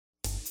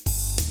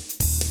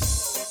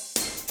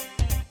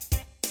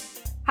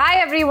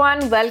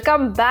everyone,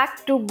 welcome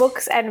back to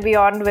Books and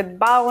Beyond with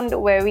Bound,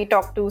 where we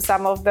talk to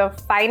some of the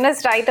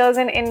finest writers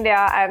in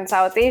India and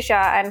South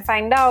Asia and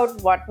find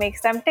out what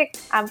makes them tick.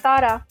 I'm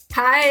Tara.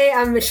 Hi,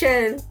 I'm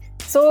Michelle.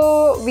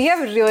 So, we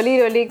have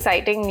really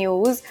exciting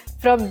news.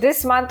 From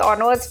this month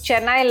onwards,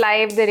 Chennai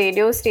Live, the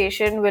radio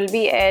station, will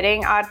be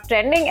airing our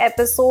trending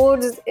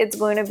episodes. It's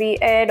going to be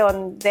aired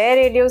on their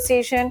radio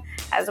station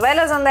as well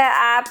as on their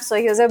app. So,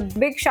 here's a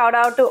big shout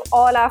out to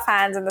all our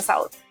fans in the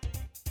South.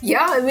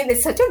 Yeah, I mean,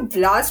 it's such a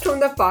blast from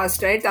the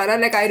past, right, Tara?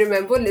 Like, I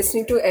remember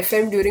listening to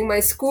FM during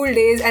my school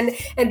days, and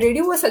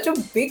radio was such a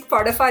big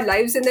part of our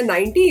lives in the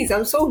 90s.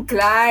 I'm so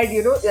glad,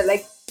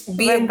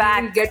 We're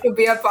back. Get to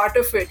be a part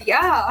of it.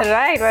 Yeah.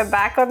 Right, we're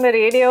back on the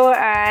radio.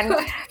 And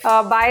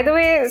by the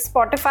way,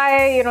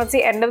 Spotify, it's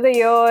the end of the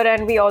year,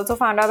 and we also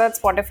found out that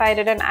Spotify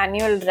did an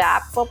annual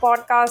wrap for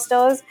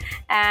podcasters,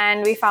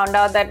 and we found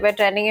out that we're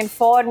trending in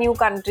 4 new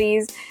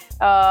countries.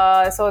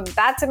 So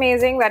that's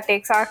amazing. That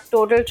takes our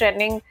total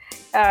trending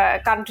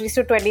countries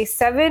to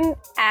 27,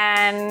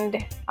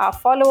 and our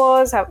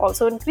followers have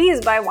also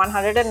increased by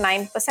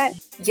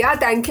 109%. Yeah,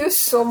 thank you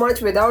so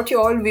much. Without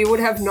you all, we would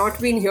have not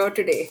been here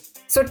today.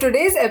 So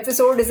today's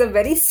episode is a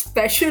very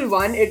special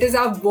one. It is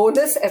our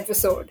bonus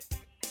episode.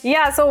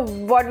 Yeah, so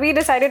what we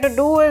decided to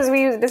do is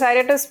we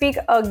decided to speak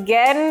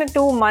again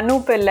to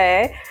Manu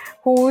Pillai,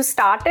 who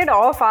started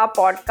off our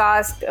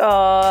podcast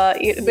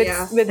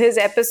with his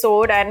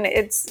episode, and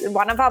it's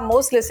one of our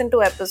most listened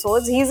to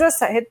episodes. He's a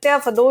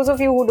Sahitya. For those of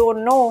you who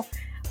don't know,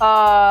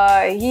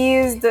 he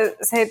is the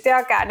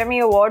Sahitya Academy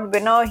Award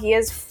winner. He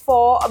has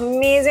 4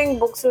 amazing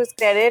books to his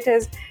credit.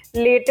 His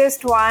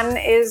latest one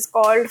is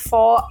called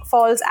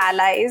False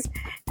Allies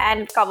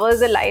and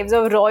covers the lives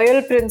of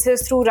royal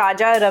princes through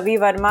Raja Ravi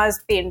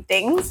Verma's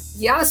paintings.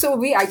 Yeah, so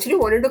we actually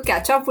wanted to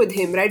catch up with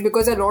him, right?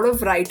 Because a lot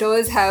of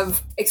writers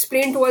have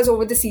explained to us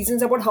over the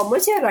seasons about how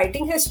much their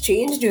writing has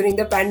changed during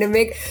the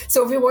pandemic.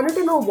 So we wanted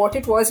to know what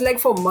it was like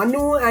for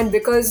Manu, and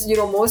because,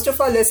 most of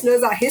our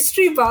listeners are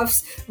history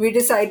buffs, we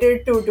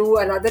decided to do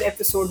another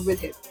episode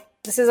with him.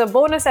 This is a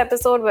bonus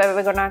episode where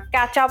we're going to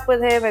catch up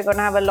with him. We're going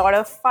to have a lot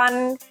of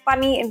fun,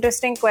 funny,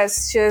 interesting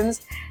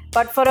questions.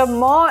 But for a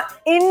more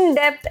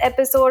in-depth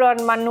episode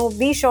on Manu,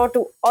 be sure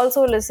to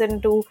also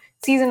listen to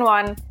Season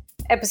 1,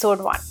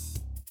 Episode 1.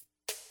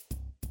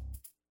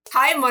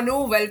 Hi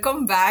Manu,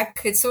 welcome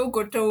back. It's so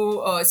good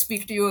to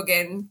speak to you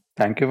again.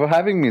 Thank you for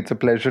having me. It's a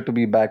pleasure to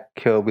be back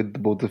here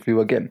with both of you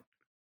again.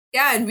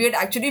 Yeah, and we had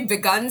actually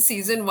begun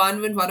Season 1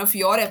 with one of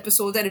your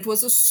episodes, and it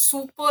was a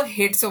super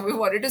hit. So we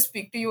wanted to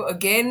speak to you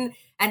again.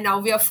 And now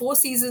we are 4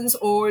 seasons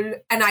old.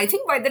 And I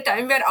think by the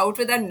time we're out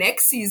with our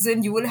next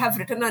season, you will have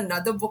written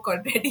another book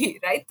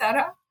already, right,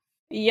 Tara?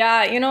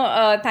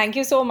 Yeah, thank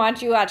you so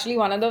much. You actually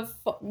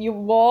you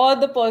were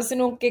the person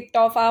who kicked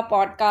off our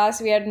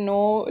podcast. We had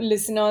no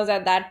listeners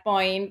at that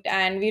point,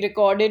 and we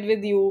recorded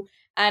with you,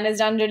 and it's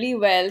done really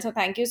well. So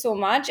thank you so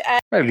much.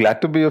 Well,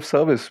 glad to be of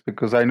service,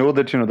 because I know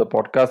that, the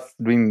podcast's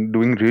been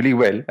doing really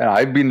well. And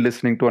I've been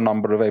listening to a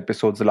number of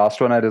episodes. The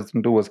last one I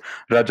listened to was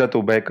Rajat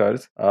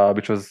Ubaikar's,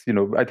 which was,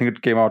 I think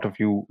it came out a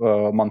few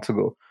months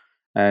ago.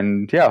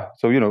 And yeah,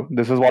 so,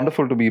 this is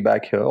wonderful to be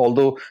back here.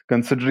 Although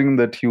considering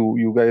that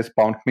you guys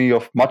pounced me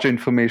of much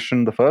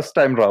information the first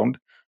time round,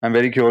 I'm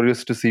very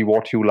curious to see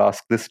what you'll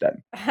ask this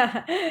time.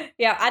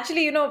 Yeah,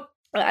 actually,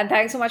 and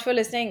thanks so much for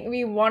listening.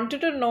 We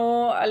wanted to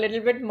know a little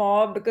bit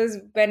more because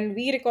when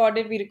we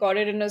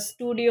recorded in a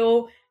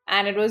studio,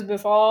 and it was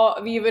before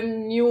we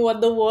even knew what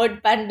the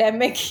word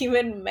pandemic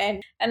even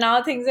meant. And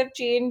now things have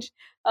changed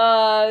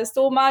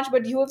so much,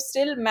 but you have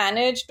still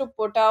managed to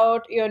put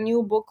out your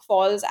new book,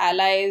 False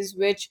Allies,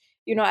 which,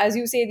 as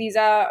you say, these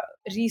are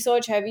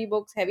research heavy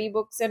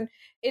books, and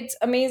it's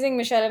amazing.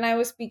 Michelle and I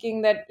were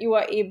speaking that you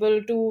are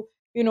able to,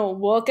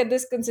 work at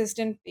this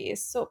consistent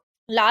pace. So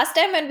last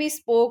time when we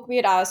spoke, we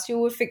had asked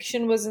you if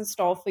fiction was in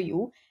store for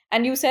you,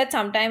 and you said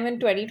sometime in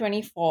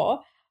 2024.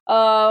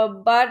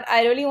 But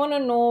I really want to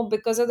know,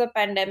 because of the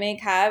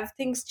pandemic, have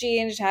things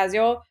changed? Has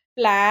your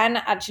plan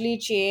actually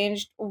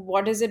changed?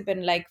 What has it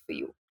been like for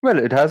you? Well,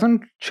 it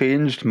hasn't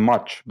changed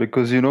much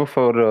because,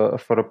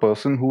 for a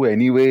person who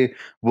anyway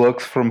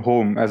works from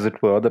home, as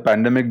it were, the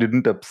pandemic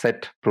didn't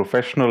upset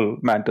professional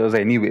matters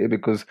anyway,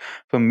 because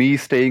for me,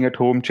 staying at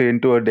home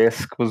chained to a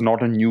desk was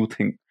not a new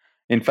thing.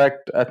 In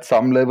fact, at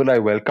some level, I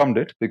welcomed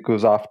it,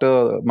 because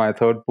after my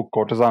third book,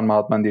 Courtesan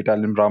Mahatma and the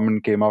Italian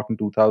Brahmin, came out in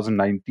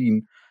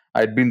 2019,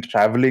 I'd been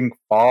traveling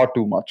far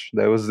too much.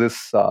 There was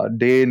this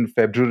day in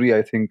February,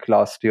 I think,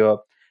 last year,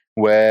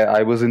 where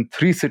I was in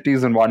 3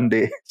 cities in one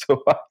day.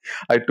 So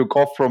I took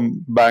off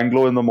from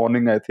Bangalore in the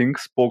morning, I think,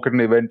 spoke at an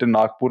event in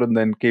Nagpur, and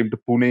then came to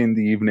Pune in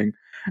the evening.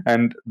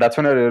 And that's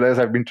when I realized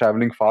I've been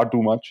traveling far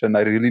too much, and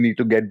I really need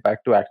to get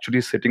back to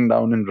actually sitting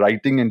down and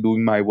writing and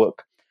doing my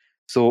work.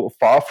 So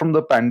far from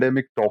the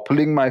pandemic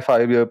toppling my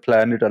 5-year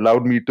plan, it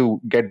allowed me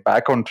to get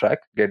back on track,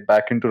 get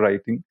back into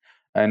writing,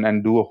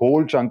 and do a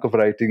whole chunk of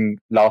writing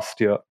last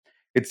year.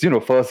 It's,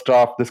 first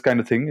draft, this kind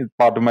of thing. It's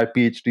part of my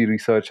PhD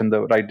research and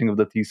the writing of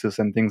the thesis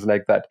and things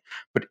like that.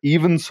 But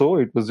even so,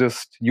 it was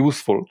just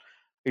useful.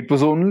 It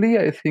was only,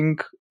 I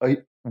think,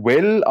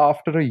 well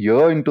after a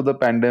year into the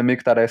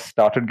pandemic that I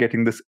started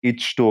getting this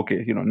itch to,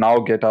 okay, now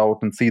get out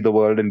and see the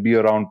world and be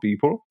around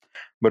people.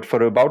 But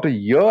for about a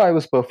year, I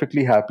was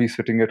perfectly happy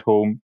sitting at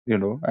home,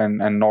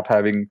 and not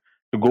having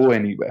to go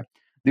anywhere.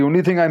 The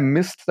only thing I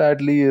missed,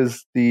 sadly,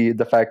 is the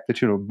fact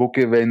that, book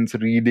events,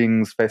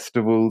 readings,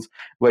 festivals,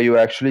 where you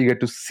actually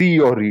get to see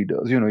your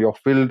readers. You're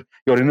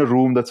in a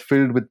room that's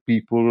filled with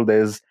people.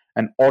 There's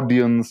an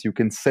audience. You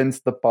can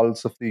sense the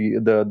pulse of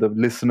the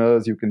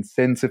listeners. You can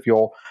sense if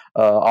your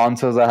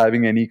answers are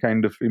having any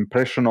kind of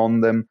impression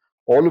on them.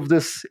 All of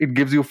this, it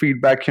gives you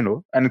feedback,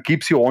 and it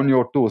keeps you on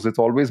your toes. It's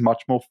always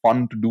much more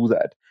fun to do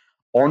that.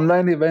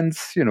 Online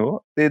events,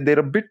 they're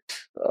a bit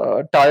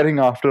tiring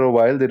after a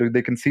while.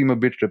 They can seem a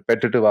bit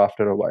repetitive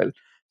after a while.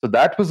 So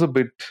that was a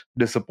bit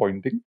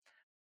disappointing.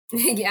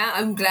 Yeah,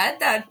 I'm glad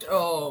that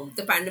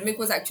the pandemic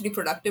was actually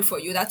productive for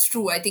you. That's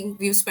true. I think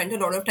we've spent a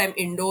lot of time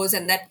indoors,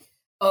 and that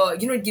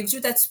it gives you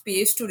that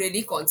space to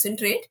really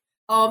concentrate.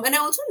 And I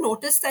also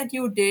noticed that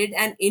you did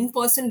an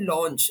in-person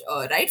launch,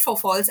 right, for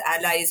False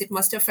Allies. It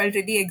must have felt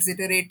really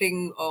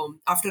exhilarating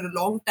after a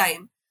long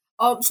time.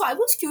 So I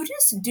was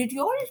curious, did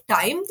you all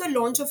time the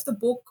launch of the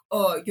book,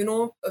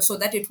 so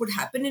that it would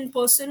happen in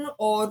person,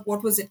 or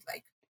what was it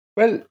like?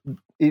 Well,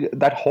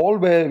 that hall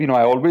where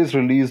I always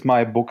release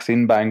my books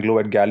in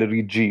Bangalore at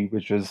Gallery G,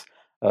 which is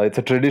it's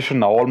a tradition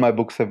now. All my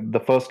books have the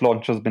first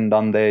launch has been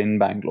done there in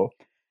Bangalore,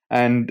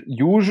 and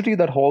usually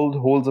that hall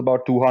holds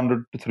about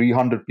 200 to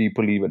 300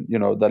 people. Even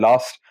the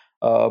last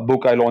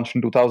book I launched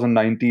in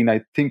 2019,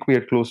 I think we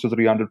had close to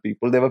 300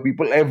 people. There were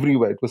people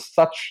everywhere. It was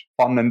such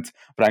fun and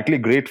frankly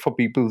great for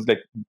people's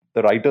like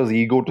the writer's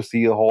ego to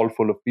see a hall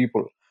full of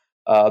people.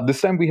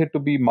 This time we had to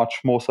be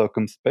much more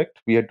circumspect.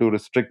 We had to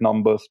restrict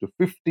numbers to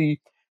 50.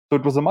 So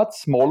it was a much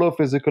smaller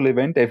physical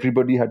event.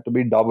 Everybody had to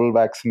be double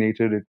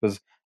vaccinated. It was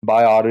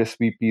by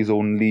RSVPs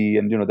only,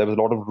 and there was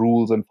a lot of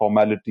rules and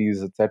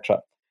formalities, etc.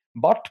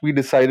 But we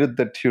decided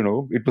that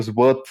it was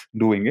worth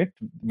doing it.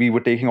 We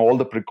were taking all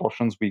the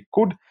precautions we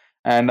could,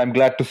 and I'm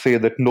glad to say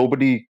that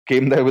nobody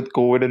came there with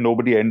COVID and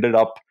nobody ended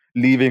up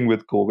leaving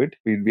with COVID.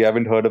 We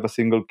haven't heard of a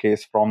single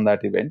case from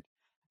that event.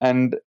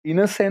 And in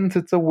a sense,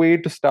 it's a way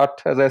to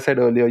start, as I said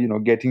earlier,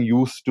 getting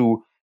used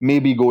to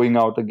maybe going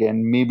out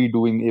again, maybe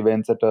doing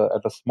events at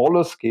a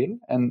smaller scale,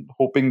 and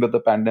hoping that the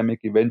pandemic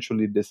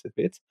eventually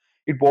dissipates.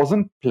 It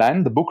wasn't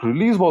planned. The book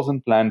release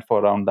wasn't planned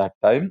for around that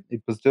time.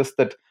 It was just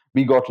that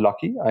we got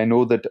lucky. I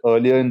know that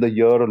earlier in the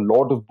year, a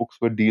lot of books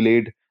were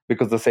delayed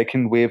because the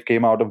second wave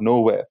came out of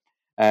nowhere.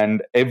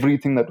 And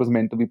everything that was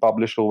meant to be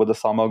published over the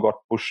summer got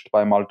pushed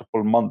by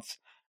multiple months,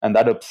 and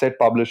that upset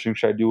publishing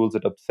schedules.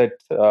 It upset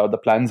the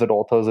plans that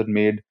authors had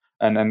made,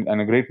 and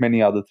a great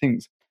many other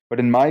things. But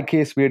in my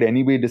case, we had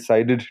anyway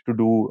decided to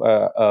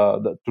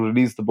to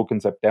release the book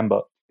in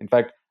September. In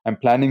fact, I'm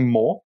planning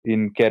more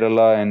in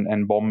Kerala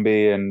and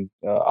Bombay and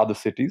other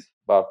cities,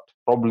 but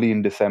probably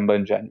in December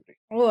and January.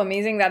 Oh,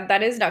 amazing!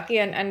 That is lucky,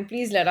 and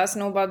please let us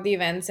know about the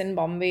events in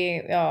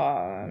Bombay.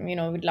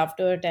 We'd love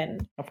to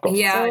attend. Of course.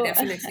 Yeah, So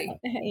definitely.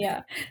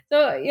 yeah,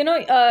 so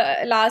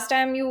last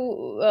time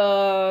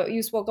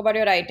you spoke about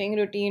your writing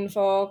routine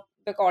for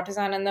the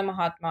courtesan and the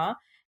Mahatma,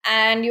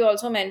 and you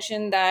also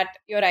mentioned that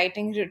your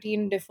writing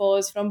routine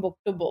differs from book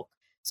to book.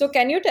 So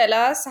can you tell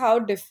us how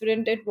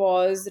different it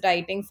was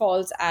writing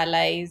False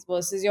Allies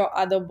versus your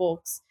other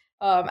books,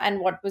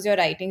 and what was your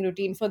writing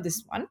routine for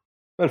this one?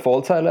 Well,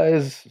 False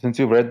Allies, since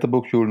you've read the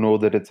book, you'll know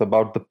that it's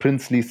about the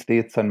princely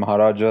states and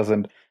Maharajas.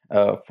 And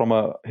from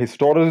a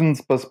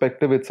historian's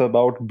perspective, it's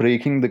about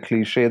breaking the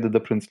cliche that the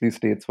princely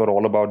states were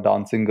all about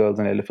dancing girls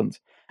and elephants.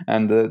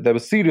 And there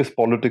was serious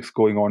politics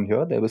going on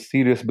here, there was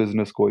serious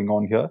business going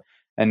on here.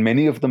 And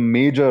many of the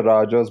major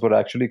Rajas were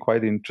actually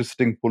quite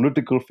interesting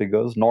political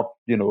figures, not,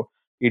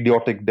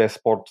 idiotic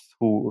despots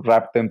who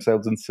wrapped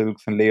themselves in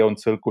silks and lay on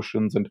silk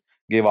cushions and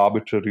gave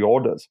arbitrary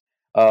orders.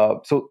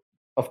 So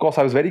of course,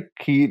 I was very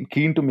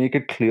keen to make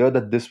it clear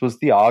that this was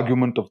the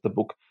argument of the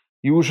book.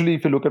 Usually,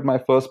 if you look at my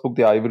first book,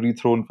 The Ivory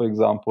Throne, for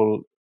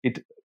example,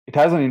 it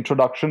has an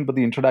introduction, but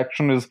the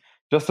introduction is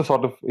just a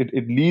sort of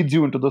it leads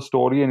you into the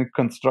story and it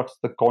constructs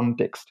the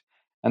context.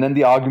 And then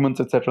the arguments,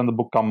 etc., in the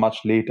book come much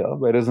later.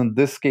 Whereas in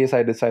this case,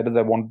 I decided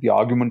I wanted the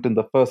argument in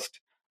the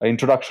first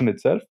introduction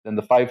itself, then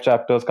the 5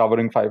 chapters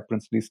covering 5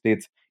 princely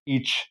states,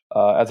 each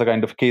as a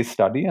kind of case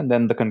study, and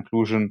then the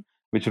conclusion,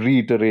 which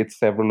reiterates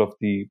several of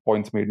the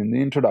points made in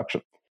the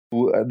introduction.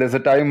 There's a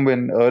time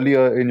when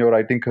earlier in your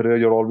writing career,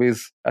 you're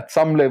always at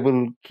some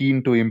level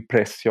keen to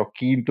impress. You're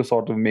keen to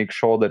sort of make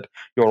sure that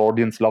your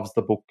audience loves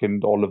the book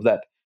and all of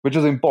that, which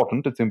is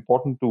important. It's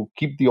important to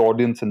keep the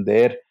audience and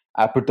their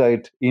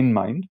appetite in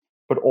mind.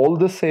 But all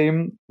the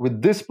same,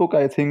 with this book,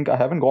 I think I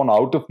haven't gone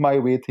out of my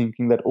way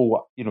thinking that,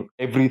 oh,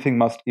 everything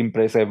must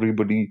impress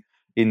everybody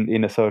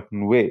in a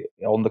certain way.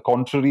 On the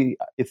contrary,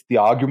 it's the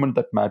argument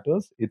that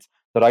matters. It's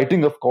the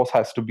writing, of course,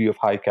 has to be of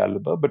high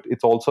caliber, but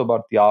it's also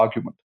about the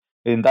argument.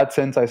 In that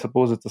sense, I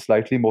suppose it's a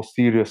slightly more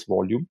serious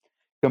volume.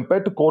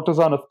 Compared to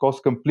Courtesan, of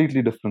course,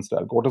 completely different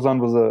style. Courtesan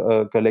was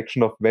a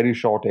collection of very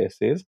short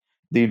essays.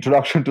 The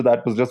introduction to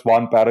that was just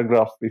one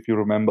paragraph, if you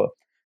remember.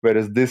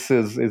 whereas this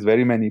is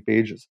very many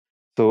pages.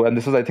 So, and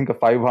this is, I think, a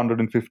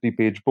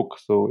 550-page book,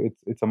 so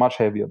it's a much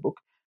heavier book.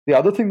 The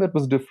other thing that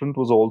was different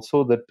was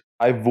also that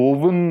I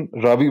woven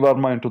Ravi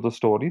Varma into the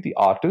story, the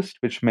artist,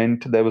 which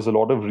meant there was a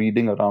lot of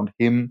reading around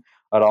him,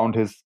 around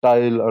his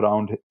style,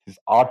 around his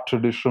art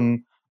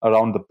tradition,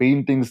 around the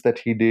paintings that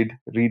he did,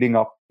 reading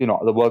up,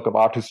 the work of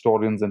art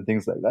historians and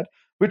things like that,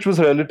 which was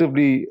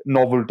relatively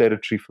novel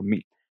territory for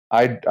me.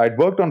 I'd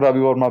worked on Ravi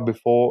Varma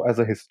before as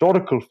a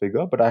historical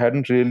figure, but I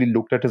hadn't really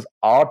looked at his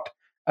art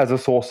as a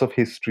source of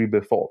history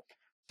before.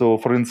 So,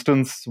 for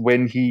instance,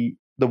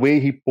 the way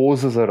he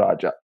poses a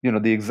Raja,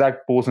 the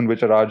exact pose in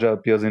which a Raja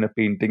appears in a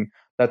painting,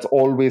 that's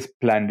always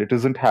planned. It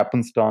isn't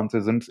happenstance,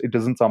 it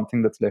isn't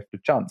something that's left to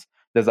chance.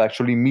 There's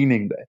actually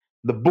meaning there.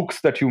 The books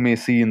that you may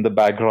see in the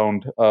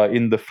background,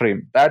 in the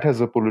frame, that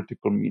has a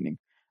political meaning.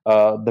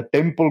 The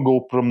temple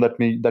gopuram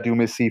that you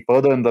may see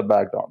further in the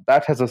background,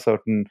 that has a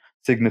certain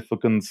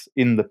significance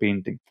in the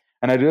painting.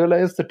 And I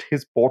realized that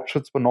his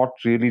portraits were not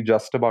really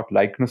just about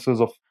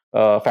likenesses of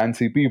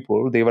fancy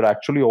people. They were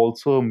actually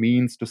also a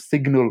means to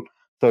signal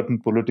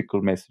certain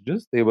political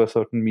messages. They were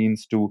certain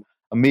means to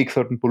make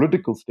certain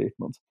political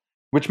statements,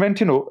 which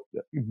meant,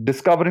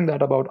 discovering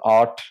that about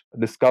art,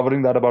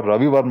 discovering that about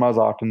Ravi Varma's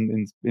art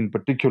in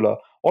particular,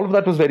 all of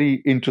that was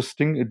very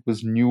interesting. It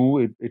was new.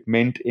 It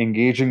meant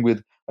engaging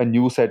with a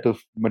new set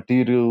of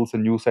materials, a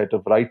new set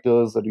of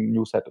writers, a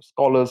new set of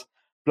scholars,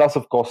 plus,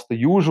 of course, the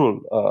usual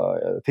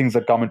things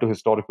that come into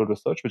historical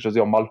research, which is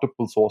your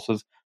multiple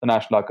sources, the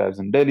National Archives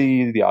in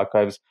Delhi, the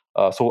archives,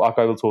 so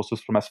archival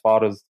sources from as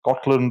far as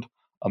Scotland,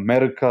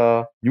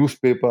 America,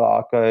 newspaper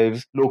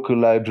archives, local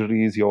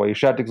libraries, your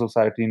Asiatic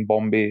Society in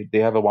Bombay. They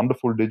have a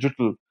wonderful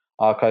digital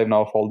archive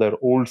now of all their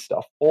old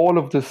stuff. All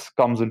of this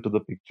comes into the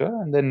picture.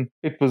 And then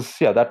it was,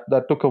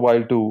 that took a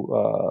while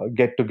to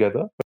get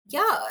together.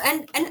 Yeah,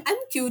 and I'm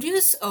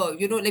curious,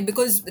 like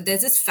because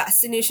there's this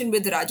fascination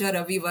with Raja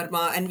Ravi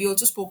Verma, and we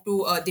also spoke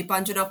to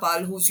Dipanjana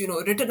Pal, who's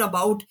written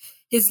about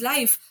his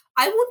life.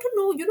 I want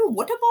to know,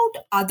 what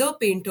about other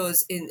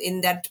painters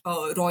in that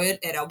royal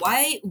era?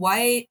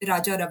 Why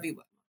Raja Ravi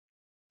Verma?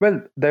 Well,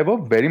 there were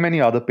very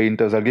many other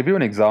painters. I'll give you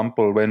an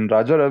example. When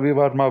Raja Ravi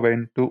Varma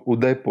went to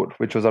Udaipur,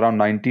 which was around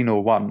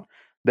 1901,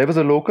 there was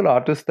a local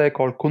artist there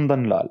called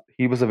Kundan Lal.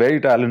 He was a very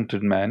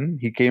talented man.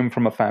 He came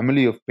from a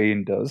family of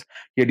painters.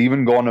 He had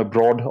even gone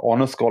abroad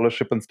on a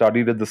scholarship and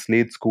studied at the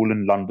Slade School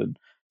in London.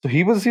 So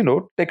he was,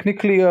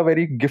 technically a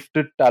very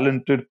gifted,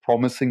 talented,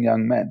 promising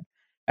young man.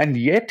 And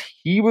yet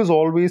he was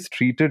always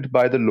treated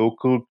by the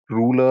local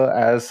ruler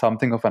as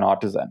something of an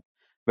artisan.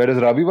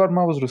 Whereas Ravi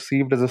Varma was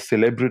received as a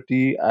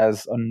celebrity,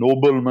 as a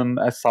nobleman,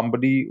 as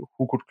somebody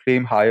who could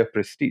claim higher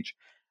prestige.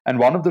 And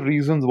one of the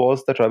reasons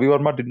was that Ravi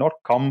Varma did not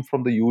come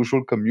from the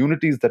usual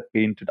communities that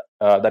painted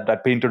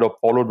or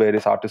followed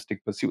various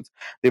artistic pursuits.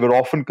 They were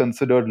often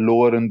considered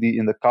lower in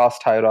the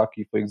caste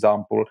hierarchy. For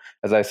example,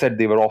 as I said,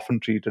 they were often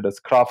treated as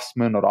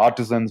craftsmen or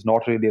artisans,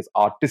 not really as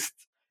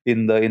artists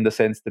in the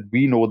sense that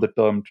we know the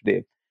term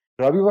today.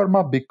 Ravi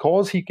Varma,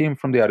 because he came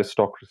from the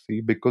aristocracy,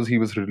 because he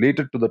was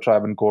related to the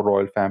Travancore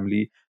royal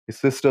family, his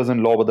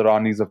sisters-in-law were the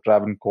Ranis of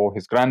Travancore,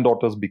 his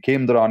granddaughters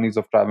became the Ranis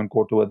of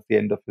Travancore towards the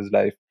end of his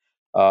life.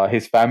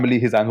 His family,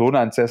 his own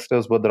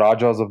ancestors were the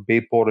Rajas of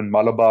Bepur and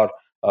Malabar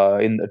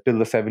till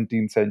the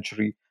 17th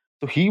century.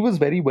 So he was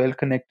very well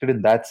connected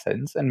in that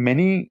sense, and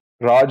many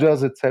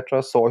Rajas,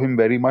 etc., saw him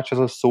very much as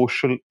a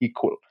social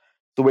equal.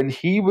 So when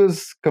he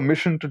was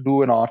commissioned to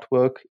do an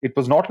artwork, it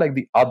was not like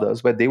the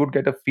others where they would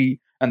get a fee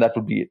and that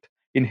would be it.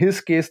 In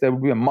his case, there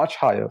would be a much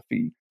higher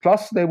fee.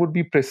 Plus, there would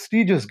be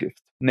prestigious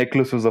gifts,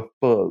 necklaces of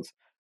pearls,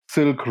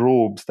 silk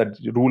robes that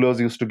rulers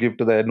used to give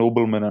to their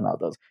noblemen and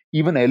others,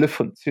 even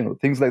elephants,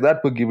 things like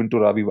that were given to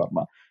Ravi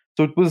Varma.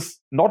 So it was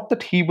not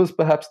that he was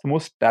perhaps the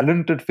most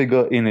talented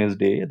figure in his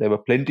day. There were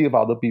plenty of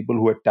other people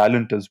who had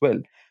talent as well.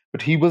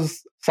 But he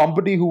was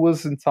somebody who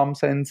was, in some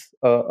sense,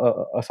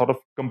 a sort of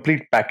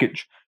complete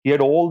package. He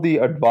had all the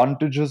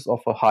advantages of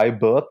a high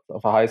birth,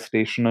 of a high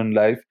station in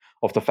life,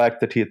 of the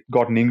fact that he had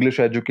got an English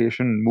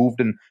education,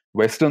 moved in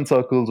Western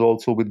circles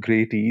also with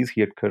great ease. He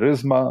had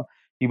charisma.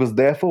 He was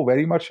therefore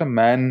very much a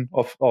man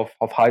of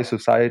high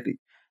society.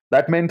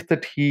 That meant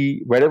that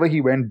wherever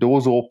he went,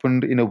 doors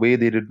opened in a way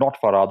they did not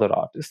for other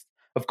artists.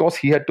 Of course,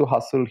 he had to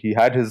hustle. He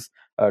had his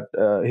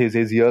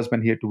years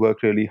when he had to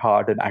work really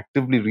hard and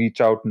actively reach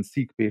out and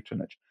seek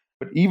patronage.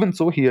 But even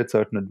so, he had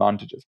certain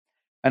advantages.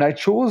 And I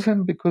chose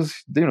him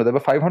because there were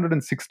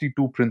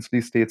 562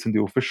 princely states in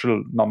the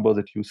official number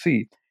that you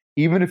see.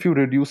 Even if you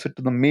reduce it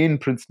to the main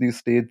princely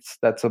states,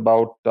 that's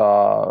about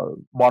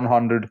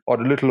 100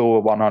 or a little over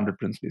 100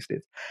 princely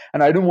states.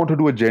 And I don't want to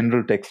do a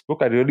general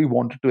textbook. I really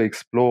wanted to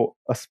explore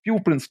a few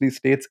princely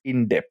states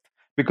in depth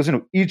because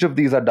each of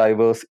these are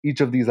diverse, each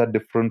of these are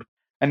different.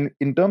 And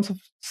in terms of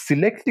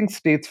selecting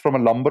states from a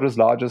number as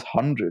large as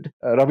 100,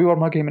 Ravi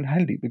Varma came in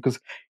handy because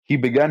he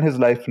began his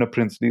life in a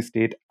princely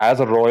state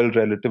as a royal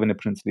relative and a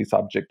princely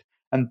subject.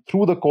 And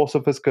through the course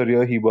of his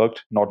career, he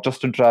worked not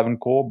just in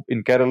Travancore,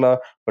 in Kerala,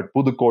 but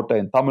Pudukkottai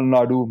in Tamil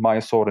Nadu,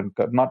 Mysore in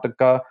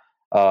Karnataka,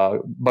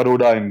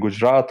 Baroda in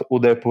Gujarat,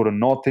 Udaipur in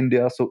North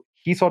India. So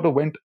he sort of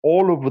went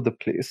all over the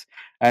place.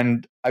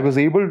 And I was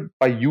able,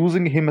 by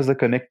using him as a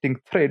connecting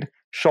thread,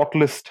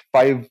 shortlist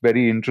five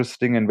very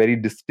interesting and very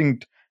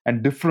distinct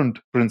and different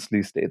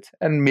princely states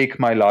and make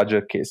my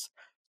larger case.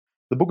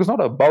 The book is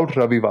not about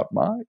Ravi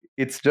Varma.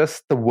 It's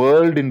just the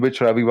world in which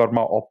Ravi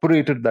Varma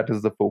operated that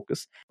is the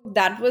focus.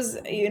 That was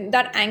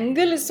that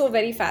angle is so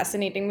very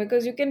fascinating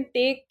because you can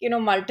take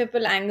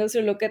multiple angles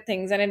to look at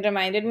things, and it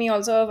reminded me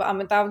also of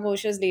Amitav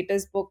Ghosh's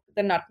latest book,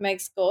 The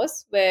Nutmeg's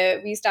Curse,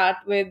 where we start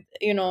with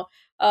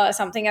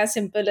something as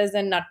simple as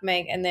the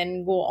nutmeg and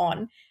then go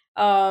on.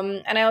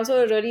 And I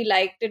also really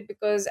liked it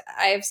because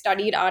I've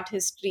studied art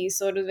history,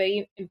 so it was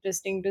very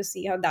interesting to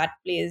see how that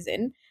plays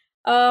in.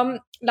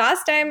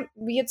 Last time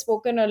we had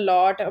spoken a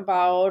lot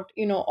about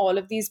all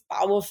of these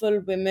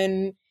powerful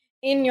women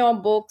in your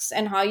books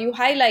and how you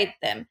highlight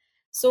them.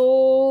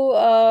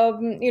 So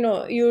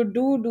you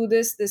do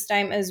this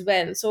time as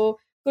well. So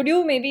could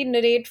you maybe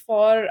narrate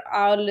for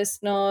our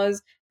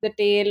listeners the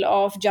tale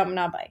of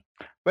Jamna Bai?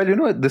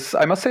 Well, this,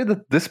 I must say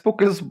that this book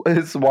is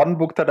one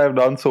book that I've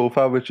done so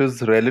far, which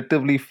is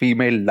relatively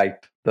female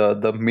light.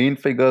 The main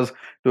figures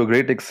to a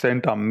great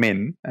extent are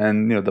men,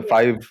 and the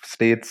five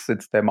states,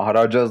 it's the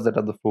Maharajas that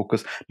are the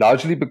focus,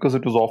 largely because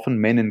it was often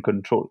men in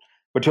control.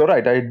 But you're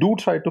right, I do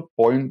try to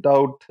point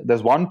out.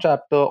 There's one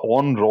chapter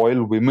on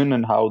royal women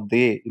and how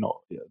they,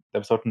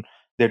 there's certain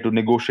they had to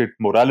negotiate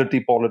morality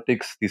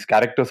politics, these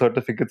character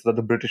certificates that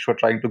the British were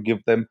trying to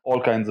give them,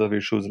 all kinds of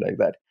issues like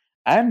that.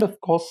 And of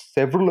course,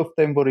 several of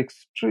them were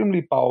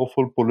extremely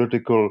powerful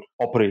political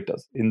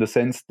operators in the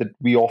sense that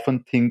we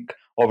often think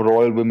of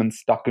royal women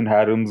stuck in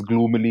harems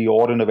gloomily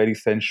or in a very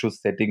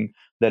sensuous setting.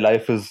 Their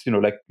life is,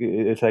 like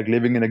it's like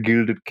living in a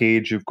gilded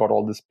cage. You've got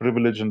all this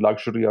privilege and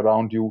luxury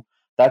around you.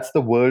 That's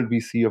the world we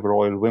see of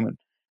royal women.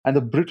 And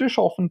the British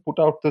often put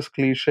out this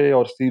cliche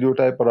or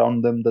stereotype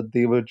around them that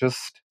they were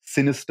just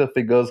sinister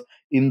figures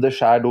in the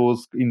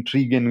shadows,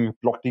 intriguing,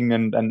 plotting,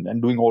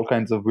 and doing all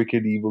kinds of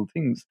wicked, evil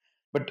things.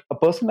 But a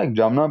person like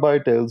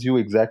Jamnabai tells you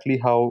exactly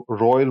how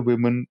royal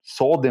women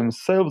saw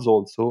themselves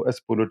also as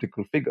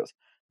political figures.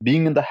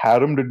 Being in the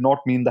harem did not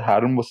mean the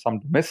harem was some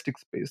domestic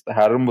space. The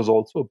harem was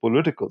also a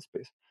political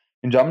space.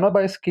 In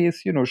Jamnabai's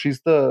case,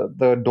 she's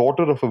the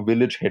daughter of a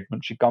village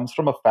headman. She comes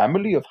from a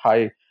family of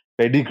high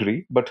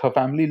pedigree, but her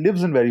family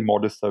lives in very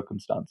modest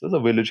circumstances, a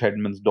village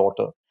headman's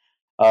daughter.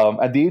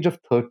 At the age of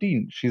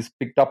 13, she's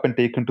picked up and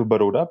taken to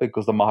Baroda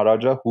because the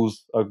Maharaja,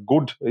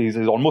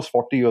 he's almost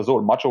 40 years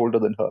old, much older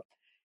than her.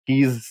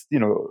 He's,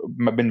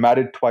 been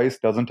married twice,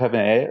 doesn't have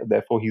an heir,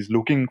 therefore he's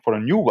looking for a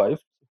new wife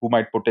who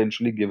might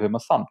potentially give him a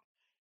son.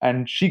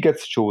 And she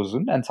gets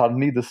chosen, and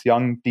suddenly this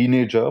young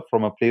teenager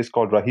from a place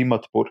called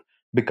Rahimatpur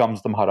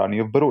becomes the Maharani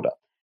of Baroda.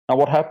 Now,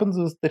 what happens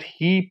is that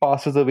he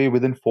passes away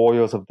within 4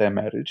 years of their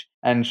marriage,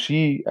 and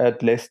she,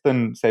 at less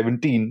than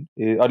 17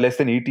 or less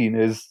than 18,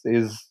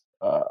 is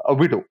a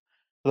widow.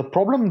 The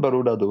problem in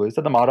Baroda, though, is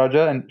that the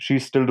Maharaja and she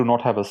still do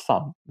not have a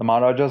son. The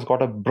Maharaja's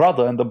got a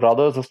brother, and the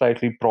brother is a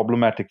slightly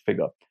problematic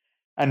figure.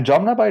 And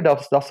Jamnabai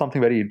does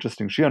something very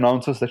interesting. She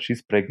announces that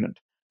she's pregnant.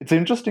 It's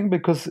interesting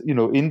because,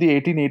 in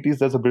the 1880s,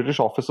 there's a British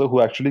officer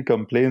who actually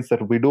complains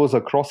that widows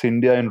across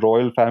India in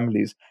royal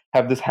families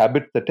have this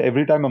habit that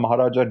every time a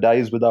Maharaja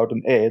dies without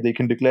an heir, they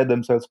can declare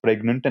themselves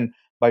pregnant. And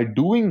by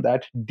doing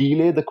that,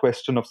 delay the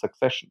question of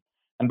succession.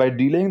 And by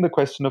delaying the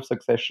question of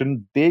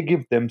succession, they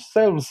give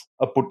themselves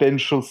a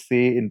potential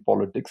say in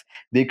politics.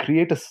 They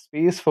create a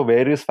space for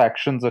various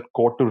factions at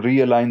court to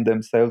realign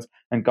themselves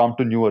and come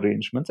to new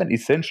arrangements. And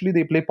essentially,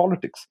 they play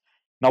politics.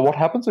 Now, what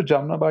happens with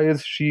Jamnabai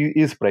is she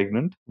is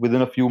pregnant.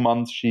 Within a few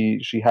months,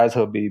 she has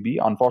her baby.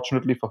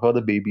 Unfortunately for her,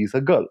 the baby is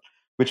a girl,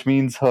 which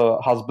means her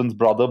husband's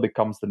brother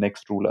becomes the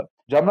next ruler.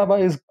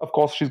 Jamnabai is, of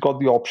course, she's got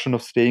the option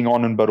of staying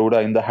on in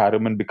Baroda in the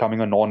harem and becoming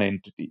a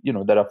non-entity.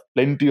 There are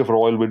plenty of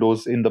royal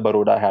widows in the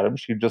Baroda harem.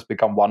 She'd just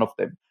become one of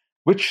them,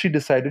 which she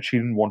decided she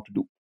didn't want to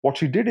do. What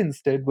she did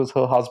instead was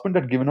her husband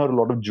had given her a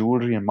lot of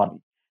jewelry and money.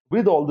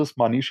 With all this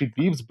money, she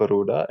leaves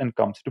Baroda and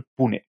comes to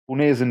Pune.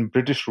 Pune is in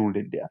British-ruled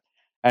India.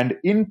 And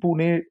in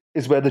Pune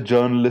is where the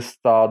journalists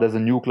are. There's a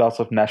new class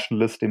of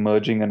nationalists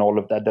emerging and all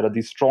of that. There are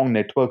these strong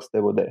networks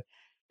that were there.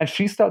 And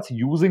she starts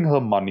using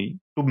her money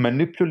to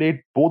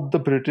manipulate both the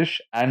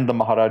British and the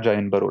Maharaja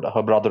in Baroda,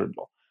 her brother in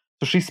law.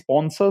 So she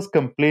sponsors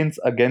complaints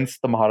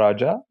against the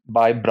Maharaja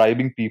by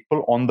bribing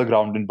people on the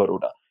ground in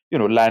Baroda.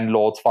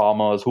 Landlords,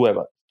 farmers,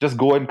 whoever. Just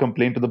go and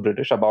complain to the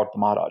British about the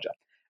Maharaja.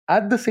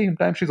 At the same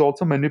time, she's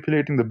also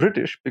manipulating the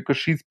British because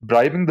she's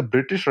bribing the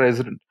British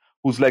resident,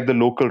 who's like the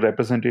local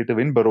representative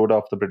in Baroda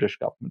of the British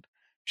government.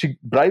 She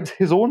bribes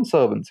his own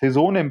servants, his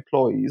own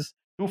employees,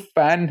 to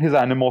fan his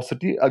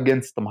animosity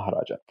against the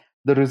Maharaja.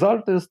 The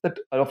result is that,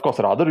 of course,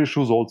 there are other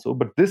issues also,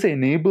 but this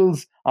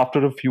enables,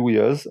 after a few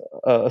years,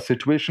 a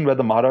situation where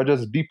the Maharaja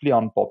is deeply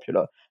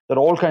unpopular. There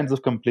are all kinds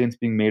of complaints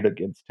being made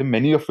against him,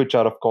 many of which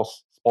are, of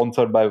course,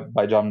 sponsored by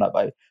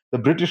Jamnabai. The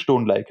British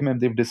don't like him,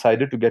 and they've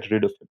decided to get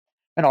rid of him.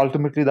 And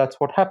ultimately, that's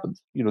what happens.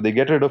 They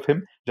get rid of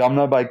him.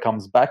 Jamnabai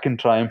comes back in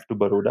triumph to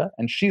Baroda,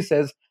 and she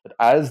says that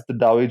as the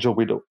dowager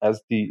widow,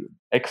 as the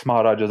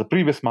ex-Maharaja, the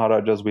previous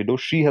Maharaja's widow,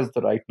 she has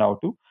the right now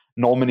to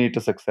nominate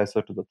a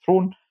successor to the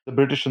throne. The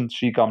British and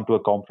she come to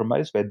a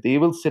compromise where they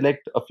will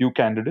select a few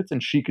candidates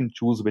and she can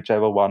choose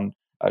whichever one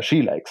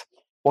she likes.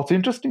 What's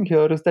interesting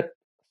here is that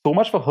so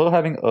much for her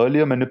having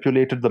earlier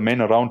manipulated the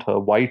men around her,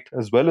 white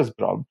as well as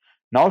brown,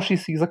 now she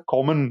sees a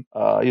common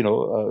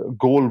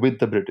goal with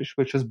the British,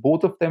 which is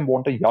both of them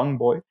want a young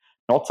boy,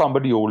 not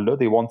somebody older.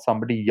 They want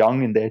somebody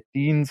young in their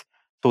teens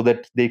so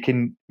that they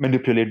can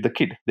manipulate the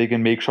kid. They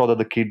can make sure that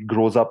the kid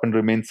grows up and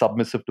remains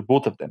submissive to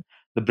both of them.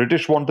 The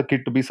British want the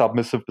kid to be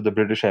submissive to the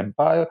British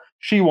Empire.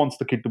 She wants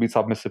the kid to be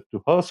submissive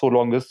to her, so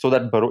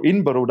that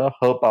in Baroda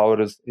her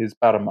power is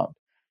paramount.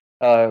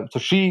 So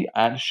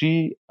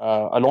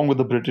along with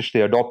the British,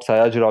 they adopt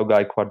Sayajirao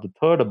Gaikwad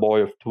III, a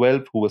boy of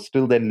 12 who was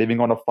still then living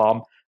on a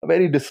farm, a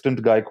very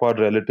distant Gaikwad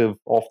relative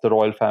of the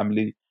royal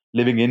family,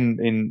 living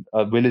in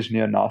a village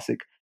near Nasik.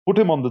 Put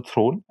him on the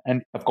throne,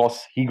 and of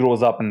course, he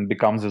grows up and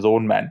becomes his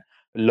own man.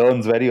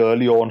 Learns very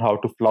early on how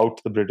to flout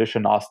the British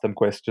and ask them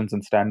questions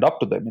and stand up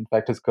to them. In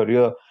fact, his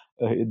career,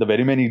 the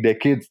very many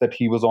decades that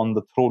he was on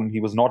the throne, he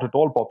was not at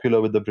all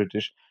popular with the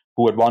British,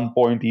 who at one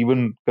point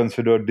even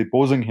considered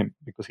deposing him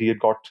because he had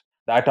got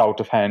that out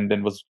of hand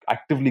and was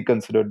actively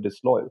considered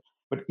disloyal.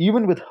 But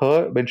even with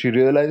her, when she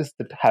realized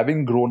that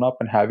having grown up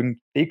and having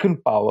taken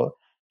power,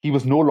 he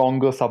was no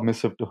longer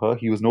submissive to her,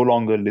 he was no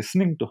longer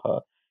listening to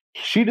her,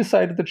 she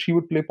decided that she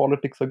would play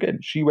politics again.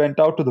 She went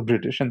out to the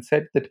British and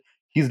said that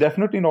he's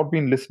definitely not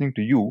been listening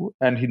to you,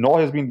 and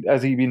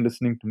has he been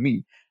listening to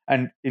me.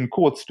 And in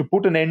quotes, to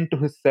put an end to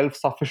his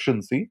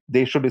self-sufficiency,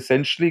 they should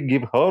essentially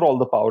give her all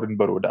the power in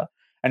Baroda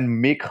and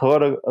make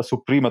her a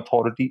supreme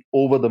authority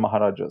over the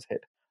Maharaja's head.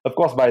 Of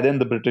course, by then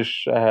the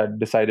British had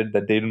decided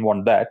that they didn't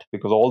want that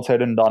because all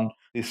said and done,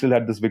 they still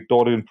had this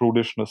Victorian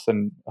prudishness,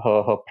 and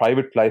her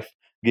private life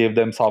gave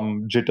them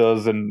some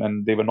jitters,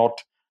 and they were not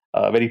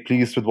very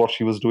pleased with what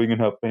she was doing in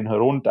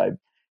her own time.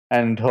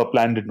 And her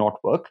plan did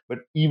not work. But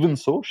even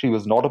so, she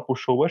was not a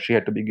pushover. She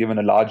had to be given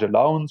a large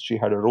allowance. She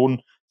had her own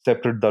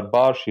separate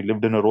darbar. She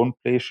lived in her own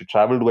place. She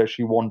traveled where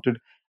she wanted.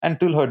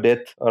 Until her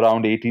death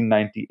around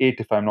 1898,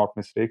 if I'm not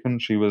mistaken,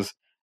 she was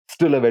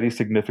still a very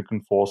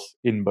significant force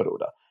in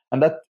Baroda.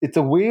 And that it's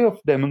a way of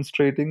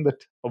demonstrating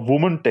that a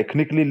woman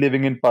technically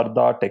living in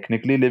Parda,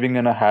 technically living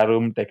in a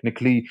harem,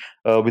 technically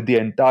with the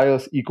entire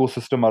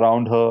ecosystem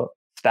around her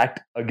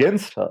stacked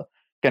against her,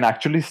 can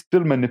actually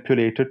still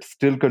manipulate it,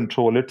 still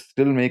control it,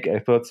 still make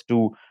efforts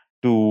to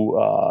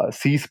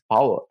seize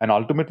power. And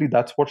ultimately,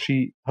 that's what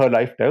her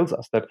life tells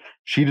us, that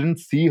she didn't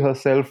see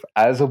herself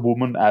as a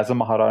woman, as a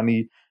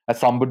Maharani,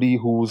 as somebody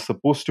who's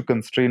supposed to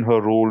constrain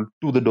her role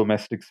to the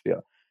domestic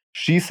sphere.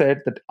 She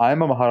said that I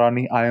am a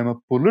Maharani, I am a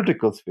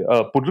political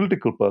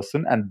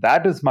person, and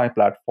that is my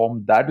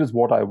platform. That is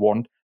what I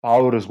want.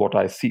 Power is what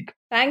I seek.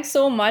 Thanks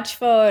so much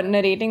for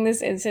narrating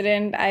this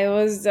incident. I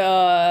was,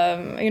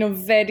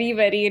 very,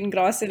 very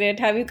engrossed in it.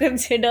 Have you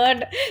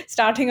considered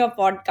starting a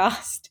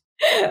podcast?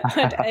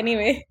 But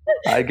anyway,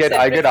 I get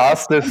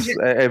asked this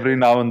every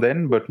now and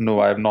then, but no,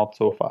 I have not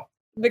so far.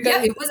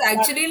 Yeah, it was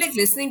actually like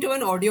listening to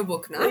an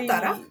audiobook, na,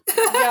 Tara?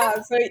 Yeah,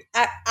 so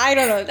I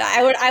don't know.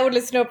 I would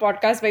listen to a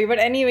podcast by you, but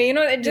anyway,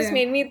 it just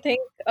made me think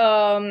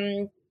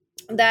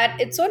that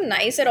it's so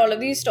nice that all of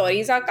these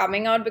stories are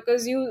coming out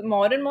because you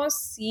more and more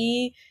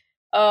see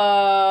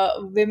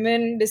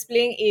women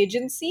displaying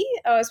agency,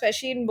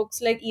 especially in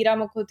books like Ira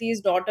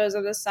Mukhuti's Daughters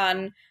of the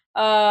Sun.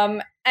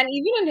 And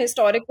even in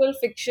historical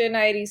fiction,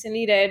 I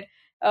recently read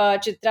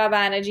Chitra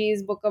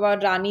Banerjee's book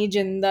about Rani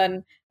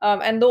Jindan.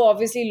 And though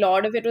obviously a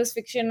lot of it was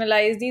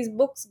fictionalized, these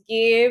books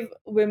gave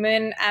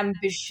women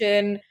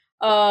ambition.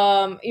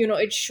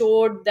 It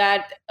showed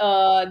that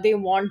they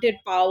wanted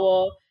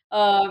power,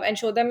 and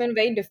showed them in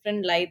very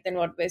different light than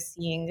what we're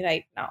seeing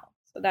right now.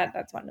 So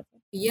that's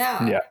wonderful.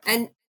 Yeah. Yeah.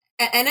 And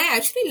I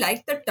actually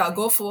like the tug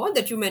of war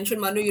that you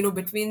mentioned, Manu,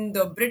 between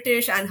the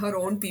British and her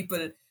own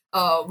people,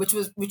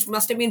 which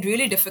must have been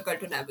really difficult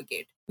to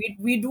navigate.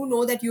 We do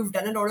know that you've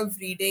done a lot of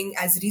reading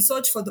as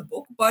research for the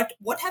book, but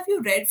what have you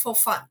read for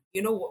fun?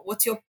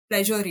 What's your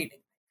pleasure reading?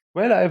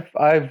 Well,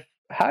 I've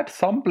had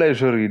some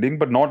pleasure reading,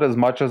 but not as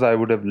much as I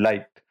would have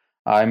liked.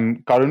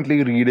 I'm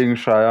currently reading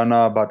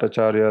Shrayana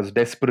Bhattacharya's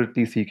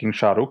Desperately Seeking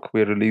Shahrukh.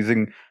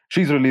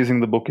 She's releasing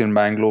the book in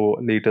Bangalore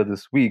later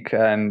this week,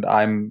 and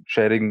I'm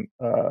sharing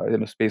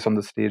space on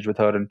the stage with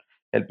her and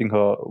helping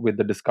her with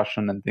the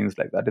discussion and things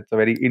like that. It's a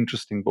very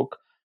interesting book.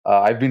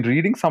 I've been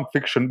reading some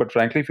fiction, but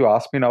frankly, if you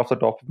ask me now off the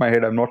top of my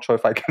head, I'm not sure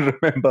if I can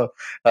remember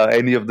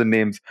any of the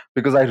names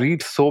because I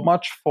read so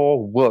much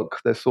for work.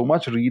 There's so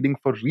much reading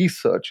for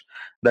research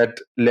that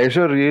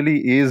leisure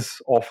really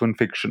is often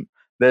fiction.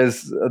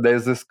 There's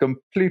this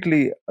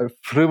completely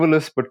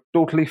frivolous but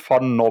totally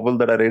fun novel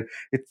that I read.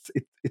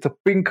 It's a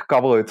pink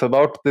cover. It's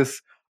about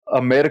this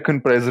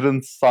American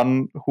president's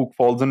son who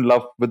falls in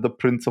love with the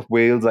Prince of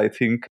Wales, I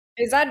think.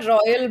 Is that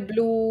royal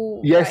blue?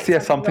 Yes,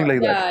 something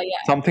like that. Yeah,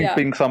 Something yeah.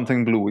 pink,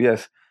 something blue.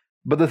 Yes.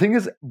 But the thing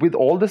is, with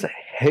all this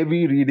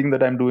heavy reading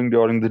that I'm doing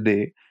during the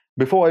day,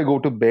 before I go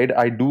to bed,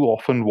 I do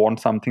often want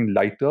something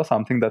lighter,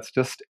 something that's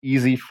just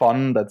easy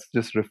fun, that's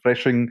just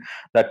refreshing,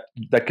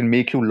 that can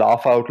make you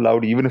laugh out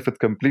loud, even if it's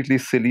completely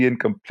silly and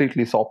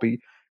completely soppy.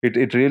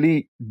 It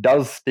really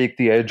does take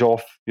the edge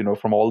off,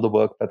 from all the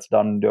work that's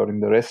done during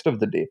the rest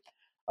of the day.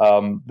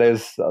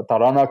 There's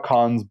Tarana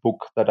Khan's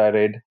book that I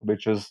read,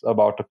 which is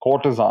about a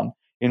courtesan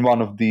in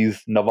one of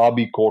these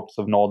Nawabi courts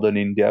of northern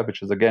India,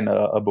 which is again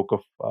a book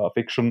of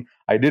fiction.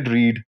 I did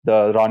read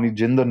the Rani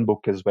Jindan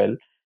book as well.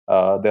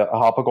 The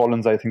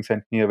HarperCollins, I think,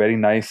 sent me a very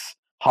nice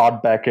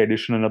hardback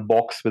edition in a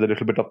box with a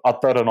little bit of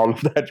attar and all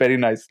of that, very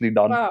nicely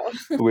done, Wow.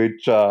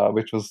 which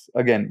was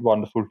again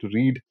wonderful to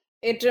read.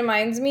 It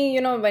reminds me,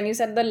 when you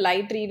said the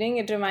light reading,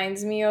 it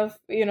reminds me of,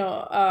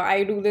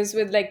 I do this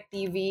with like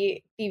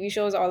TV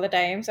shows all the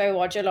time. So I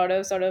watch a lot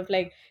of sort of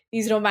like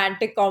these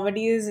romantic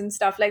comedies and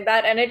stuff like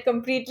that. And it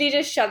completely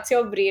just shuts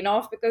your brain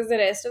off because the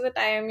rest of the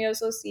time you're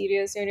so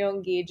serious and you're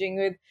engaging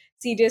with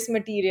serious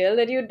material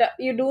that you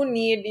do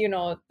need,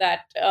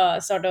 that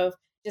sort of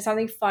just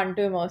something fun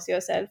to immerse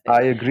yourself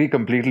I in. agree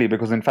completely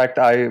because, in fact,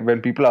 I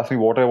when people ask me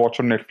what I watch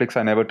on Netflix,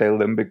 I never tell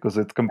them because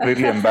it's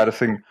completely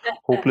embarrassing,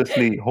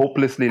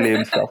 hopelessly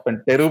lame stuff and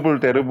terrible,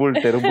 terrible,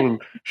 terrible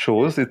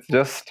shows. It's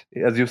just,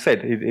 as you said,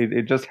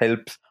 it just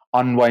helps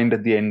unwind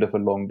at the end of a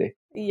long day.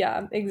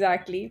 Yeah,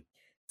 exactly.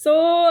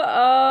 So,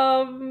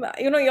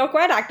 you're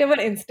quite active on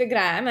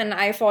Instagram, and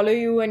I follow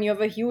you, and you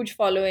have a huge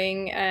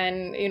following,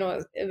 and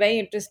a very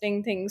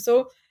interesting thing.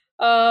 So,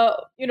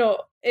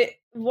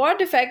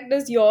 what effect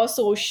does your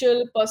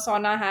social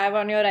persona have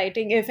on your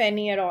writing, if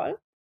any at all?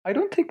 I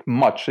don't think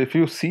much. If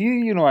you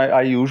see,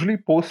 I usually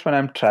post when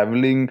I'm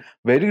traveling.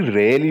 Very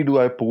rarely do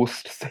I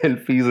post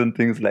selfies and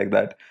things like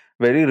that.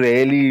 Very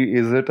rarely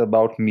is it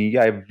about me.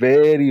 I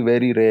very,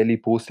 very rarely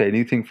post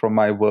anything from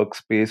my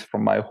workspace,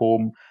 from my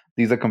home.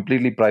 These are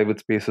completely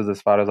private spaces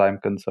as far as I'm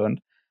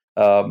concerned.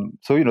 So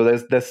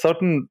there's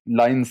certain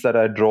lines that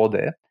I draw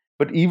there.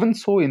 But even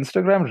so,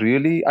 Instagram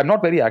really, I'm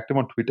not very active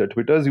on Twitter.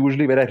 Twitter is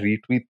usually where I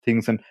retweet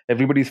things, and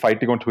everybody's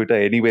fighting on Twitter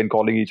anyway and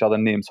calling each other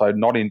names. So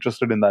I'm not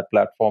interested in that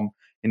platform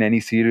in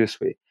any serious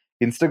way.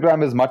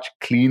 Instagram is much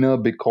cleaner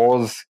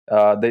because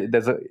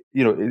there's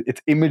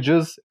it's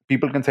images.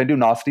 People can send you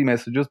nasty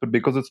messages, but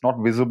because it's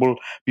not visible,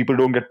 people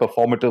don't get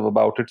performative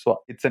about it. So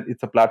it's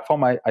a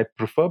platform I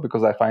prefer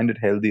because I find it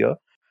healthier.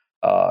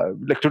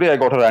 Like today, I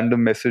got a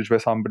random message where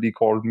somebody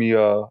called me.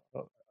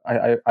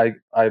 I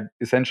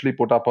essentially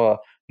put up a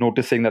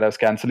notice saying that I was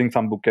canceling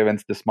some book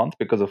events this month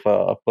because of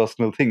a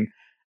personal thing.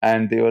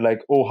 And they were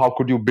like, "Oh, how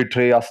could you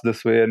betray us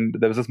this way?" And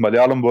there was this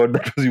Malayalam word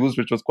that was used,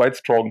 which was quite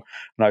strong.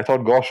 And I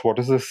thought, "Gosh, what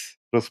is this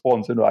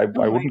response?" I Oh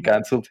my wouldn't God.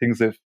 cancel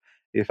things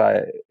if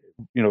I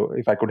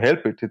if I could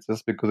help it. It's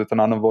just because it's an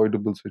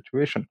unavoidable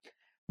situation.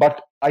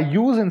 But I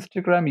use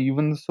Instagram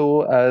even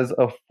so as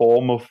a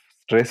form of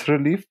stress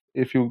relief,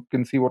 if you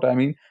can see what I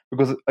mean.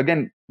 Because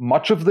again,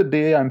 much of the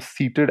day I'm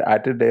seated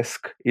at a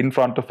desk in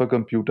front of a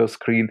computer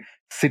screen,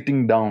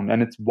 sitting down,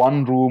 and it's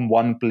one room,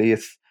 one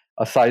place,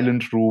 a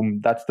silent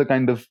room. That's the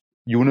kind of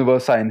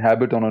universe I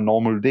inhabit on a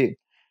normal day.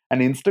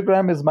 And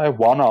Instagram is my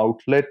one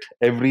outlet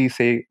every,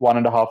 say,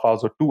 1.5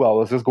 hours or 2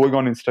 hours, just going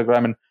on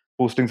Instagram and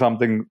posting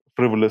something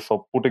frivolous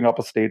or putting up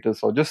a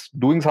status or just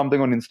doing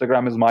something on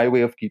Instagram is my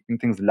way of keeping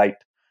things light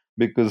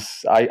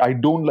because I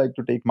don't like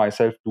to take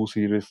myself too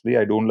seriously.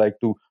 I don't like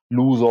to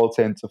lose all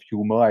sense of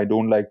humor. I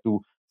don't like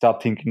to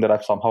start thinking that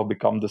I've somehow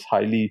become this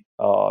highly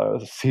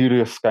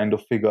serious kind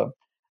of figure.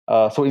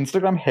 So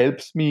Instagram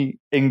helps me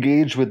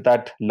engage with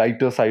that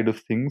lighter side of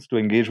things, to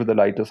engage with the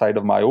lighter side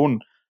of my own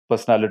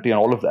personality and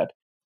all of that.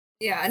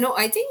 Yeah, no,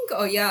 I think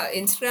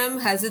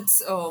Instagram has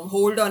its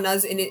hold on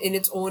us in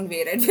its own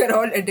way, right? We're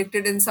all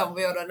addicted in some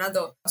way or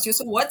another.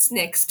 So what's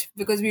next?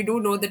 Because we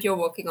do know that you're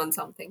working on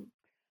something.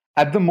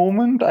 At the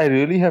moment, I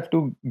really have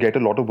to get a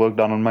lot of work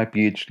done on my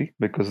PhD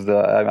because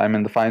I'm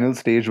in the final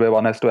stage where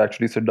one has to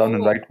actually sit down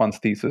and Oh, write one's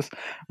thesis,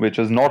 which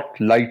is not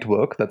light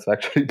work. That's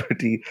actually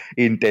pretty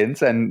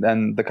intense,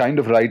 and the kind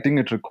of writing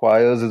it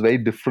requires is very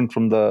different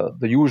from the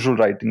usual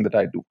writing that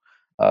I do.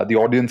 The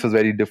audience is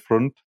very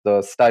different.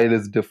 The style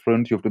is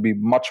different. You have to be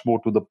much more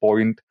to the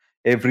point.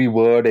 Every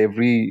word,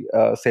 every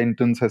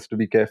sentence has to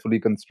be carefully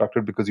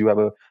constructed because you have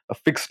a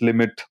fixed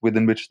limit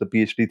within which the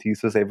PhD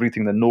thesis,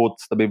 everything, the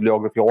notes, the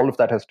bibliography, all of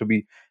that has to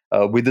be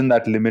within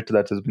that limit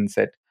that has been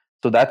set.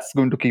 So that's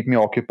going to keep me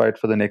occupied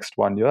for the next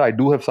 1 year. I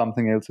do have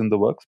something else in the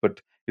works,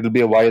 but it'll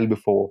be a while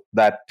before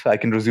that I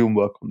can resume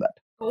work on that.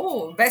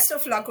 oh, best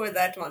of luck with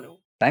that, Manu.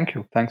 Thank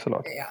you. Thanks a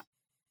lot. Yeah.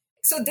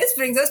 So this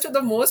brings us to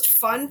the most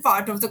fun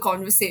part of the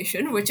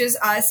conversation, which is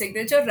our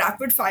signature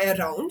rapid fire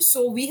round.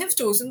 So we have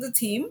chosen the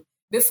theme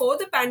before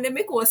the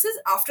pandemic versus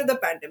after the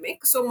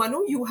pandemic. So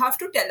Manu, you have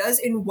to tell us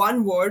in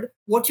one word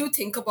what you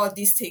think about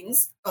these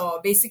things,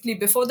 basically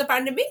before the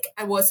pandemic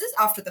and versus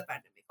after the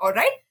pandemic. All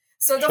right.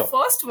 So the Sure.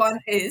 first one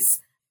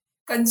is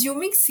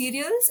consuming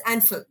serials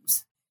and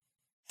films.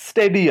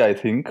 Steady, I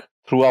think,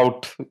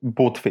 throughout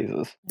both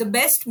phases. The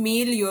best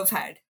meal you have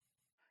had.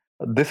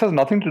 This has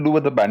nothing to do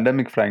with the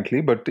pandemic,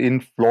 frankly, but in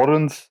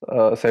Florence,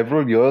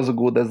 several years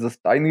ago, there's this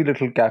tiny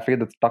little cafe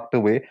that's tucked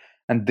away.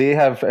 and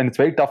it's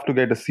very tough to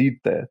get a seat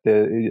there.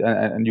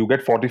 And you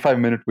get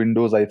 45-minute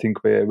windows, I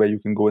think, where you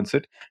can go and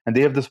sit. And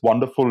they have this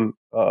wonderful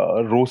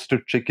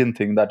roasted chicken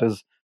thing that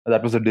was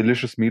a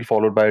delicious meal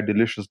followed by a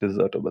delicious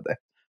dessert over there.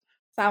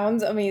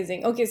 Sounds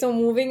amazing. Okay, so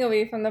moving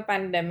away from the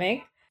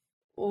pandemic,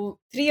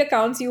 three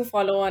accounts you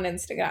follow on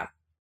Instagram.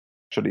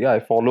 Actually, I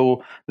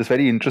follow this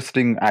very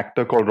interesting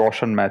actor called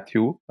Roshan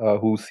Matthew,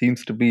 who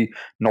seems to be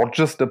not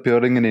just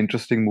appearing in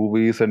interesting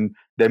movies and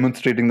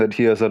demonstrating that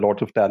he has a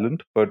lot of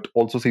talent, but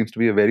also seems to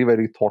be a very,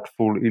 very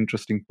thoughtful,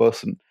 interesting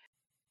person.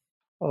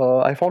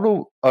 I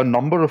follow a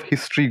number of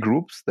history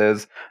groups.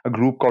 There's a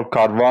group called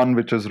Karwan,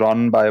 which is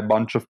run by a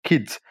bunch of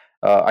kids.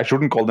 I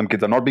shouldn't call them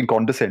kids. I'm not being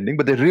condescending,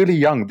 but they're really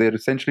young. They're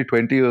essentially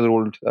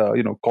 20-year-old,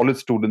 college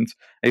students,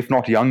 if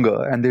not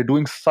younger, and they're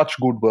doing such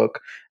good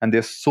work. And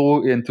they're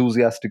so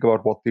enthusiastic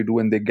about what they do,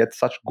 and they get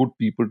such good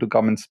people to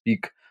come and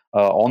speak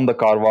on the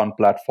Karwan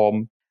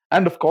platform.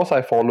 And of course,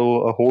 I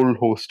follow a whole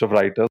host of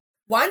writers.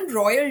 One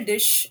royal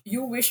dish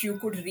you wish you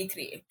could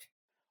recreate.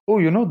 Oh,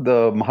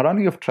 the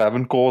Maharani of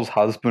Travancore's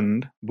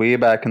husband, way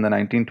back in the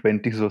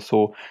 1920s or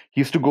so,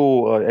 he used to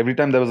go every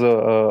time there was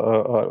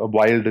a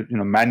wild,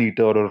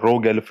 man-eater or a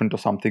rogue elephant or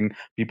something,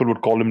 people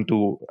would call him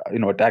to,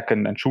 attack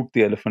and shoot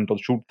the elephant or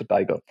shoot the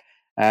tiger.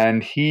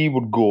 And he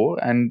would go,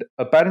 and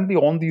apparently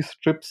on these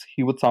trips,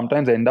 he would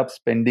sometimes end up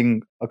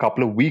spending a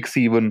couple of weeks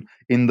even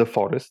in the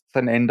forests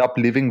and end up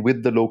living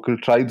with the local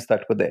tribes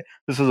that were there.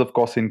 This is, of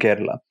course, in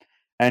Kerala.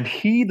 And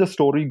he, the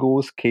story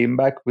goes, came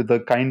back with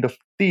a kind of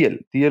teal.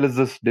 Teal is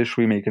this dish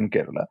we make in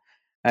Kerala.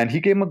 And he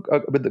came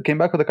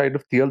back with a kind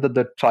of teal that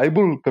the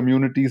tribal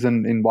communities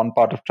in one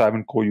part of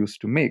Travancore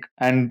used to make.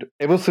 And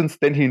ever since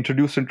then, he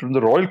introduced into the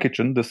royal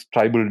kitchen this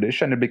tribal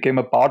dish, and it became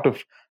a part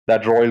of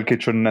that royal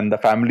kitchen and the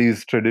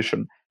family's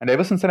tradition. And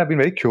ever since then, I've been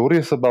very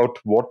curious about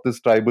what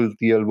this tribal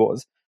teal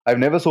was. I've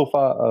never so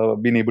far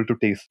been able to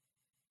taste.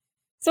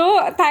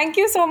 So thank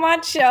you so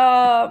much,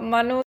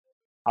 Manu.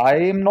 I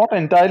am not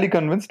entirely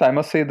convinced. I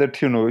must say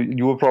that,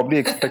 you were probably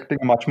expecting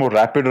much more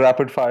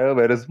rapid fire,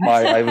 whereas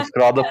I was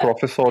rather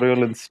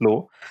professorial and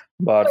slow.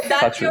 But That's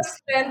such your is.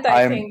 strength,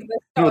 I I'm think.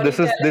 no. This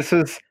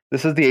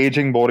is the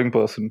aging, boring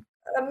person.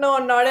 No,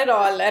 not at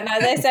all. And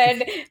as I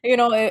said,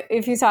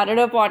 if you started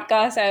a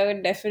podcast, I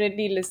would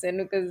definitely listen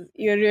because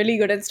you're really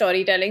good at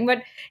storytelling.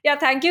 But yeah,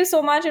 thank you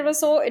so much. It was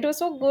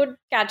so good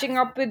catching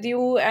up with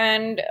you,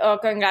 and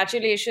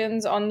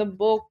congratulations on the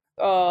book.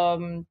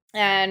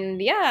 And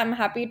yeah, I'm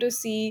happy to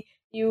see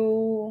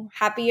you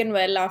happy and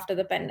well after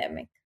the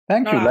pandemic.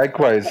 Thank Not you. after.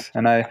 Likewise,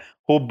 and I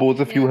hope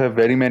both of you Yeah. have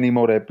very many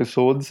more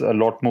episodes, a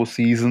lot more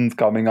seasons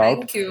coming out,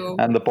 Thank you.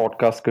 and the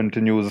podcast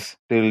continues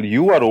till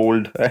you are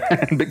old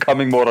and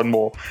becoming more and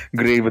more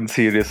grave and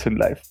serious in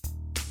life.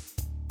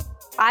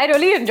 I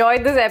really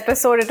enjoyed this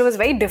episode. It was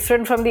very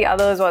different from the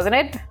others, wasn't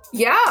it?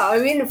 Yeah, I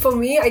mean, for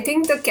me, I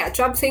think the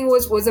catch-up thing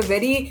was a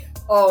very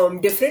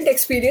different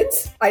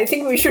experience. I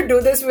think we should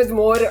do this with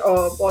more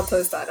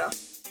authors, Tara.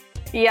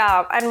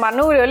 Yeah, and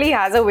Manu really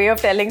has a way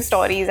of telling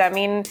stories. I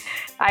mean,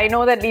 I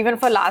know that even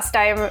for last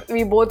time,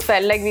 we both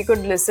felt like we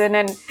could listen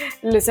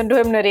to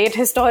him narrate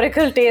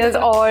historical tales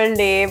all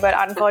day. But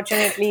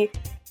unfortunately,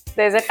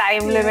 there's a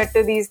time limit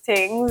to these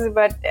things.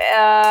 But,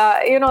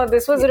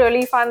 this was a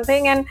really fun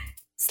thing. And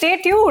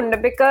stay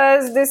tuned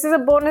because this is a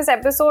bonus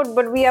episode,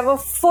 but we have a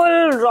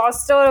full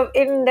roster of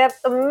in-depth,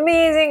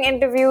 amazing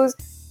interviews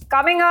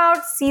coming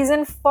out.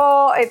 Season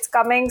 4, it's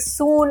coming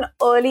soon,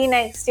 early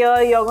next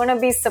year. You're going to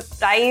be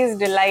surprised,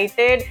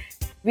 delighted.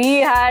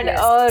 We had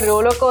a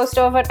roller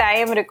coaster of a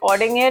time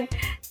recording it,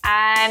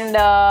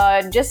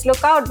 and just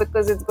look out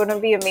because it's going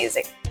to be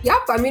amazing. Yep,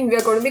 I mean,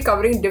 we're going to be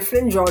covering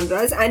different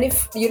genres, and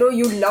if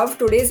you love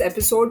today's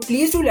episode,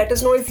 please do let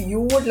us know if you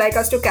would like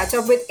us to catch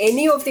up with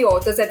any of the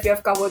authors that we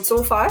have covered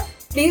so far.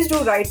 Please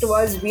do write to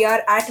us. We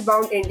are at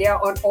Bound India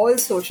on all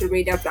social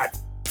media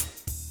platforms.